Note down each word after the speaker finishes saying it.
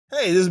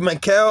Hey, this is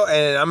Michael,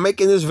 and I'm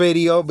making this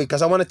video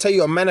because I want to tell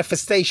you a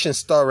manifestation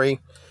story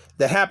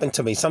that happened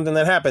to me. Something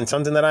that happened,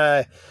 something that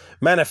I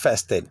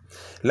manifested.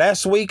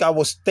 Last week, I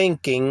was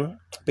thinking,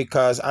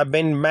 because I've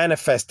been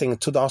manifesting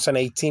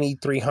 2018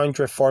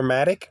 E300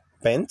 4MATIC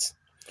Benz.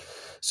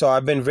 So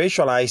I've been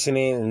visualizing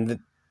it,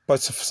 but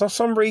for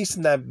some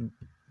reason that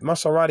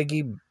Maserati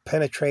keep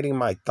penetrating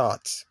my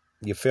thoughts.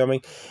 You feel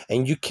me?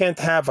 And you can't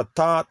have a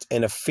thought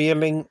and a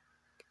feeling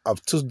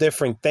of two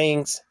different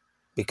things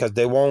because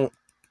they won't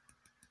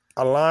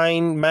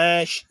align,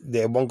 match.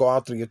 They won't go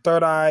out through your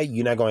third eye.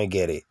 You're not going to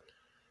get it.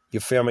 You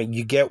feel me?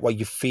 You get what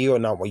you feel,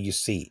 not what you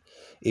see.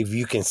 If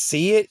you can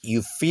see it,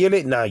 you feel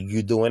it, now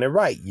you're doing it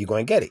right. You're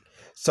going to get it.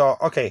 So,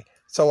 okay.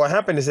 So what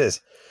happened is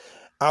this.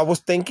 I was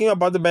thinking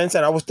about the Benz,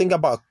 and I was thinking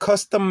about a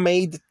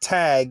custom-made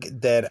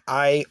tag that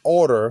I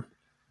order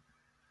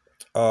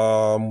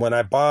when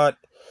I bought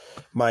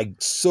my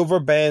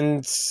silver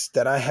Benz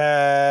that I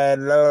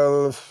had,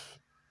 I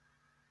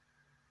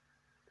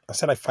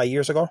said like 5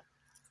 years ago.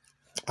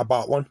 I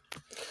bought one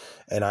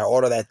and I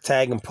ordered that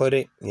tag and put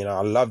it. You know,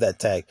 I love that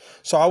tag.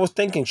 So I was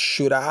thinking,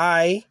 should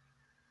I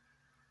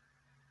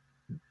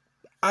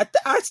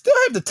still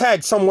have the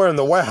tag somewhere in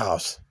the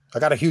warehouse. I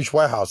got a huge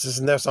warehouse. It's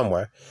in there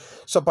somewhere.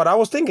 So, but I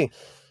was thinking,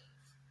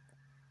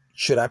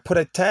 should I put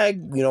a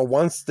tag, you know,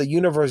 once the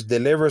universe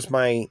delivers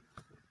my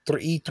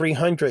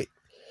E300,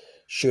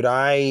 should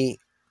I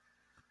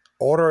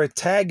order a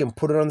tag and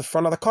put it on the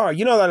front of the car?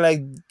 You know that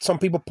like some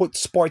people put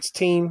sports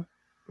team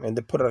and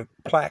they put a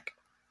plaque,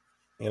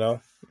 you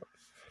know?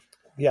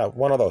 Yeah,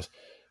 one of those.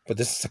 But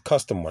this is a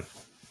custom one.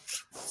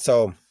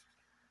 So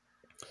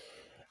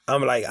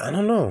I'm like, I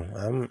don't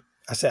know.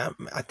 I said,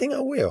 I think I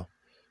will.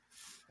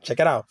 Check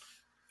it out.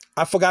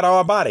 I forgot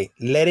all about it.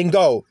 Letting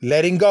go.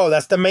 Letting go.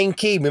 That's the main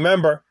key.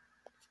 Remember,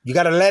 you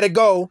got to let it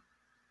go.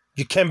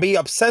 You can't be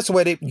obsessed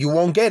with it. You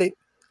won't get it.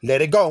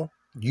 Let it go.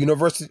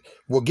 Universe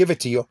will give it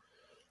to you.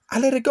 I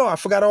let it go. I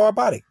forgot all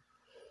about it.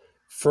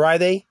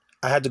 Friday,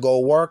 I had to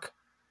go to work.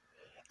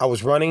 I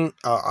was running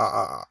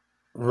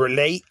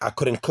late. I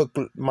couldn't cook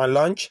my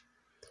lunch.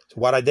 So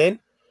what I did,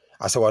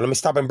 I said, well, let me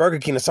stop in Burger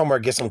King or somewhere,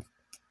 get some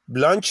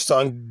lunch so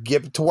I can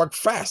get to work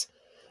fast.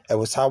 It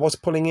was how I was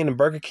pulling in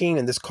Burger King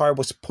and this car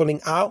was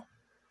pulling out.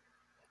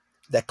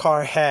 That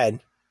car had,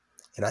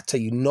 and I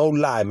tell you no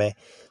lie, man,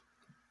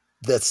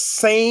 the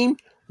same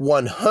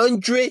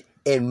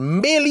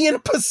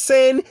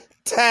 100,000,000%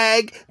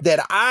 tag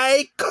that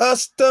I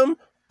custom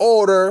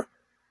order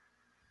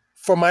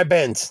for my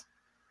Benz.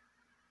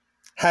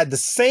 Had the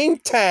same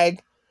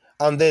tag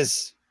on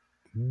this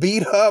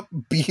beat up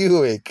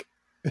Buick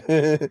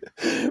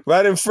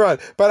right in front.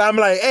 But I'm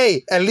like,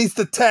 hey, at least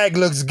the tag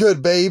looks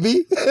good,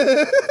 baby.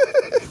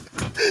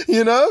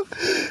 You know,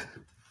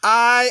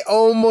 I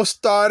almost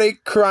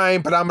started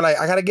crying, but I'm like,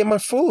 I gotta get my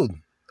food.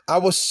 I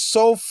was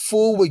so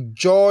full with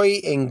joy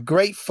and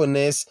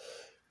gratefulness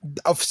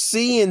of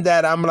seeing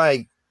that. I'm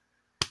like,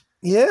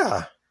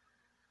 yeah,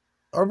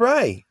 all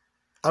right.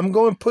 I'm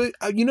going to put,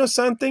 you know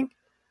something?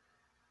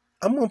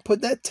 I'm going to put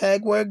that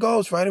tag where it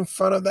goes, right in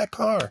front of that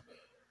car.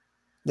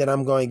 Then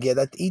I'm going to get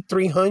that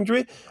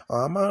E300.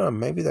 I don't know,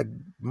 maybe the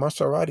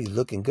Maserati is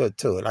looking good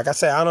too. Like I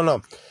said, I don't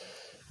know.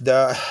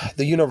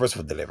 The universe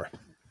will deliver.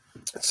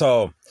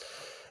 So,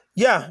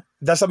 yeah,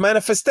 that's a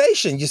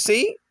manifestation, you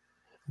see?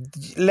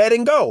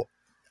 Letting go.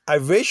 I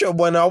wish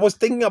when I was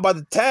thinking about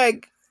the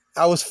tag,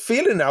 I was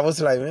feeling it. I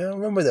was like, man, I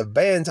remember the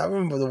Benz. I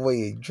remember the way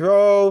it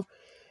drove.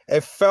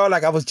 It felt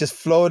like I was just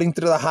floating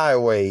through the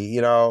highway,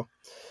 you know?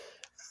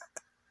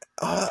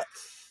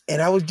 And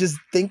I was just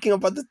thinking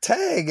about the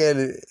tag,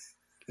 and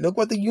look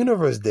what the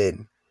universe did.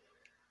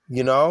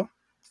 You know,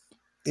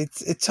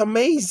 it's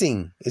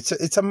amazing.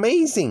 It's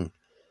amazing.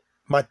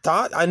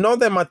 I know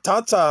that my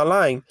thoughts are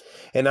aligned,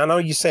 and I know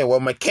you say, well,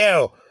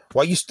 Michael,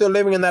 why are you still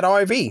living in that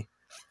RV?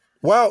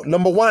 Well,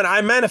 number one,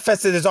 I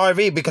manifested this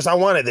RV because I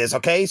wanted this.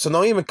 Okay, so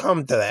don't even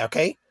come to that.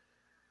 Okay,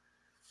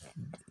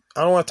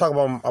 I don't want to talk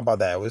about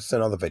that. It's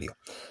another video.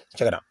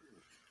 Check it out.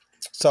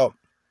 So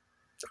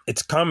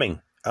it's coming.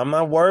 I'm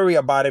not worried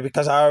about it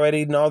because I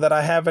already know that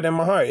I have it in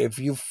my heart. If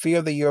you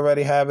feel that you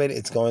already have it,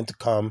 it's going to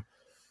come.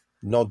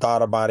 No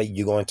doubt about it.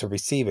 You're going to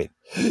receive it.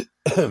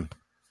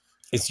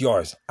 It's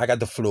yours. I got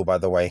the flu, by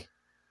the way.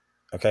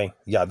 Okay?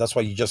 Yeah, that's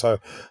what you just heard.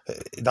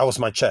 That was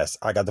my chest.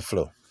 I got the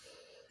flu.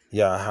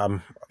 Yeah,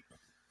 I'm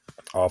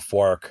off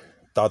work.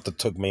 Doctor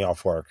took me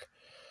off work.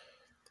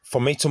 For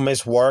me to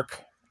miss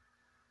work,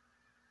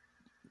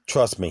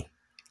 trust me,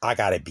 I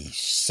got to be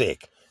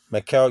sick.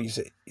 Michael, you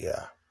say,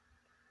 yeah.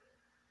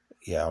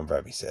 Yeah, I'm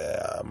very sad.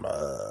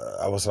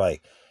 I was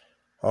like,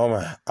 oh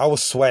my, I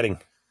was sweating.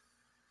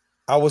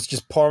 I was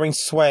just pouring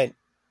sweat,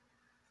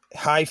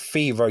 high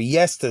fever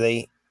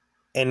yesterday,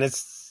 and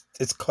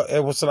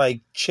it was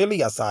like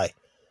chilly outside.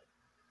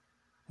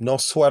 No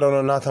sweat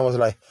or nothing. I was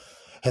like,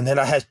 and then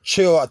I had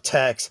chill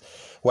attacks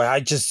where I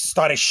just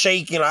started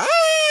shaking, like,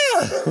 ah,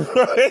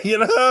 you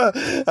know,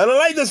 I don't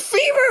like this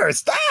fever.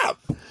 Stop.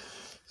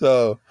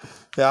 So,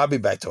 yeah, I'll be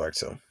back to work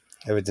soon.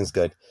 Everything's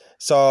good.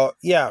 So,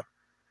 yeah.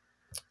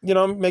 You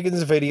know, I'm making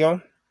this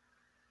video.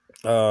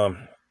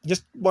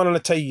 just wanted to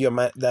tell you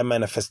that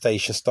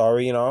manifestation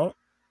story, you know.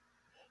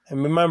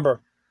 And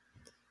remember,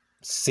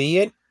 see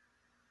it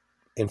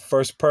in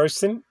first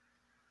person.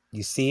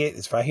 You see it.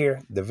 It's right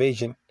here. The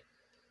vision.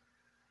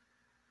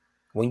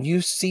 When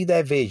you see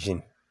that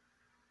vision,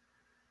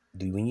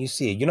 when you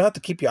see it, you don't have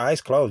to keep your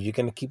eyes closed. You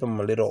can keep them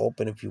a little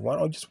open if you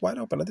want, or just wide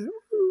open.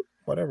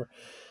 Whatever.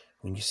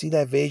 When you see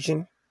that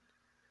vision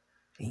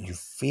and you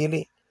feel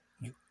it,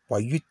 while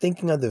you're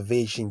thinking of the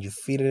vision, you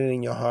feel it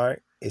in your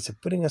heart. Is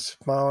it putting a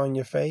smile on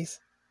your face?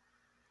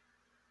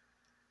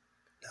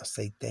 Now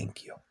say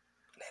thank you.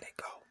 Let it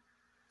go.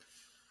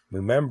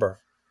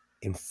 Remember,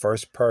 in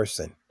first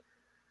person.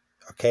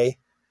 Okay?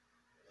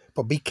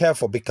 But be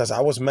careful, because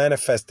I was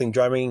manifesting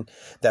driving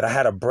that I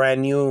had a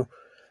brand new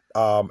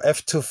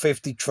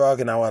F-250 truck,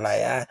 and I was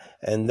like, ah.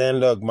 And then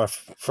look, my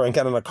friend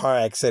got in a car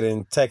accident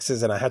in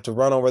Texas, and I had to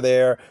run over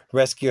there,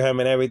 rescue him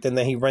and everything.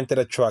 Then he rented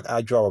a truck.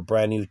 I drove a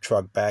brand new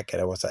truck back,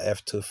 and it was an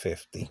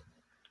F-250.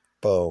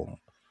 Boom.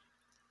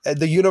 And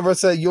the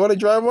universe said, you want to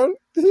drive one?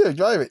 Here,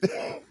 drive it.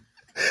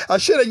 I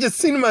should have just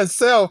seen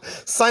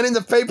myself signing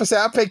the paper, say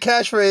I pay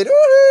cash for it.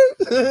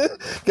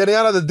 Getting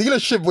out of the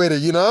dealership with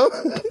it, you know?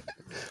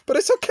 But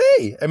it's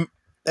okay. And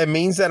it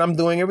means that I'm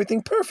doing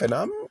everything perfect.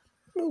 I'm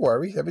no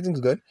worries. Everything's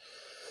good.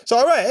 So,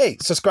 all right. Hey,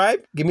 subscribe.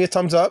 Give me a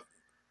thumbs up.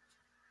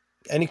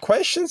 Any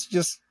questions?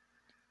 Just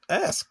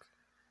ask.